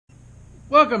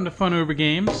Welcome to Fun Uber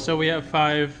Games. So we have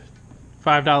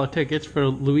 $5 tickets for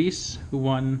Luis, who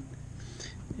won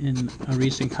in a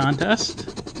recent contest.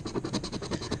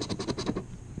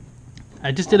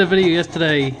 I just did a video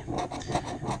yesterday,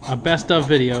 a best of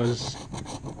videos.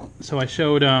 So I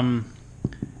showed a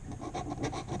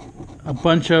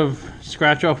bunch of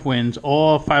scratch off wins,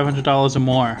 all $500 or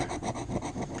more.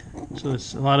 So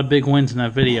there's a lot of big wins in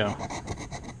that video.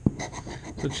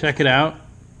 So check it out.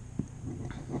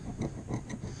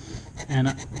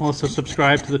 And also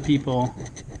subscribe to the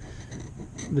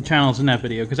channels in that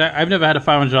video, because I've never had a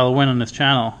 $500 win on this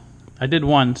channel. I did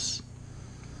once.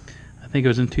 I think it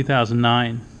was in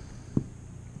 2009.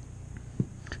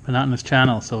 But not in this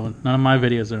channel, so none of my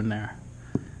videos are in there.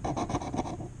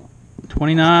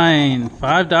 29,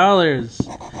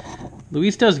 $5.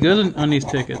 Luis does good on these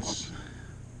tickets.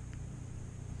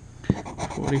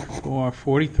 44,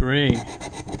 43.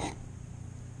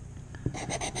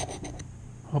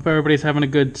 Hope everybody's having a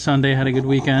good Sunday, had a good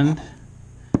weekend.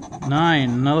 9,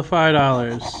 another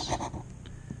 $5.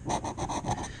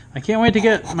 I can't wait to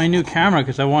get my new camera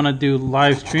because I want to do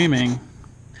live streaming.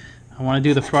 I want to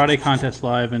do the Friday contest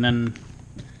live and then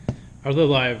other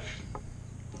live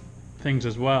things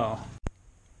as well.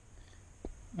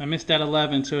 I missed that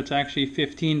 11, so it's actually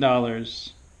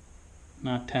 $15,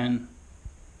 not 10.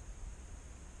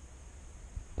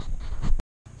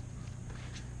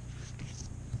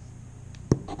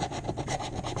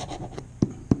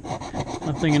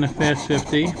 Nothing in a fast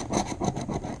 50.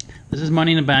 This is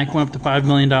Money in the Bank, went up to $5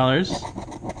 million.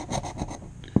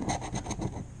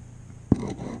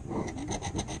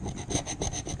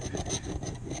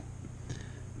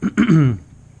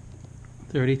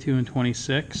 $32 and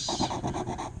 26.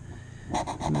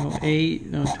 No 8,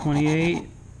 no 28,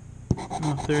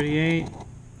 no 38,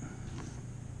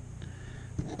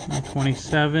 no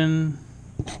 27,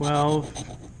 12,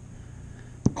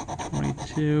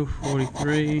 22,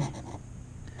 43,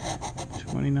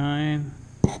 29,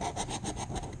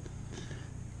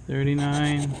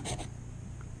 39,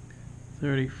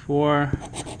 34,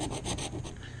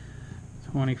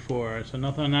 24. So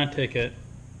nothing on that ticket.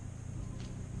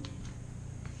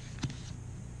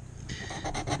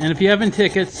 And if you have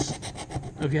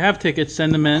tickets,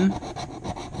 send them in.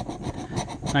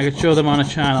 I could show them on a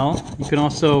channel. You can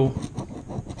also,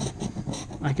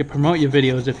 I could promote your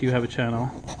videos if you have a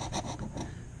channel.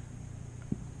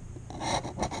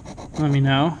 Let me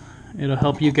know. It'll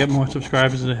help you get more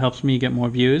subscribers and it helps me get more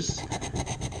views.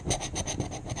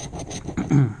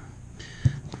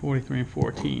 43 and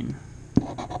 14.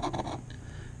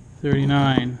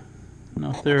 39.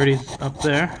 No 30s up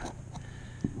there.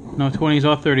 No 20s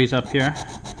or 30s up here.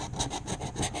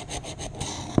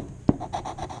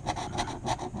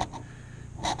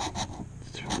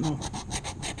 No.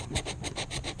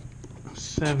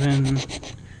 7.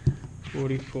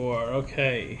 44.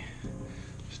 Okay.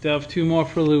 Still have 2 more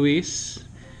for Luis.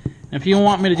 And if you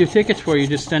want me to do tickets for you,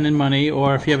 just send in money,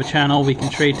 or if you have a channel, we can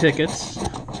trade tickets.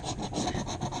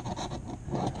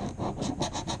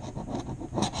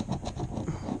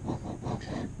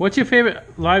 What's your favorite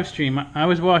live stream? I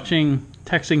was watching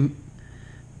Texas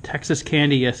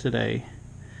Candy yesterday.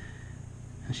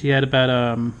 She had about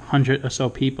 100 or so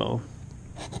people.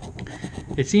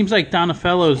 It seems like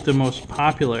Donatello's the most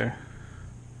popular.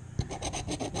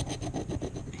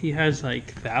 He has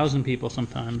like 1,000 people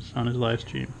sometimes on his live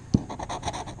stream.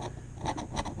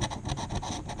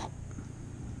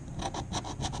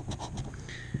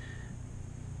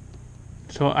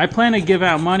 So I plan to give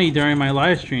out money during my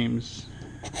live streams.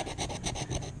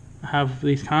 I have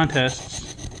these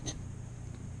contests.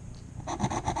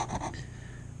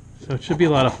 So it should be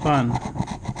a lot of fun.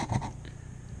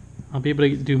 I'll be able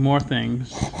to do more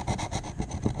things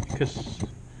because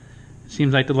it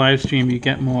seems like the live stream you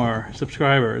get more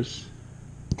subscribers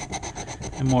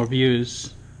and more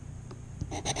views.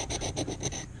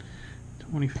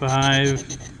 25,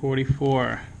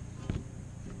 44.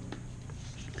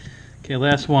 Okay,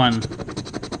 last one.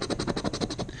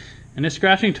 And this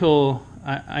scratching tool,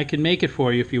 I can make it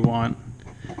for you if you want.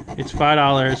 It's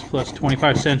 $5 plus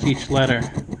 25 cents each letter.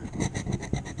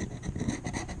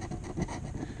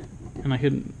 And I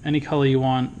could any color you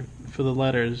want for the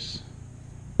letters.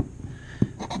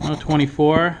 No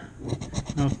 24,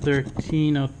 no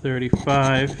 13, no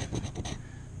 35,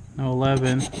 no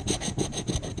 11,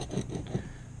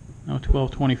 no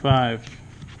 12, 25.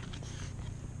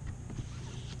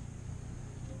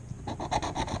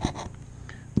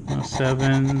 No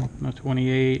 7, no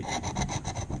 28,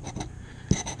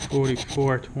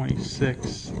 44,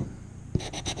 26,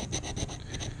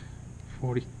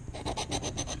 40.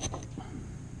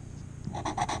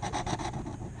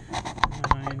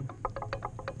 9,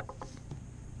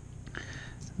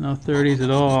 No 30s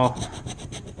at all.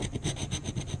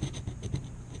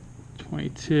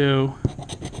 22.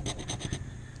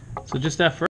 So just that first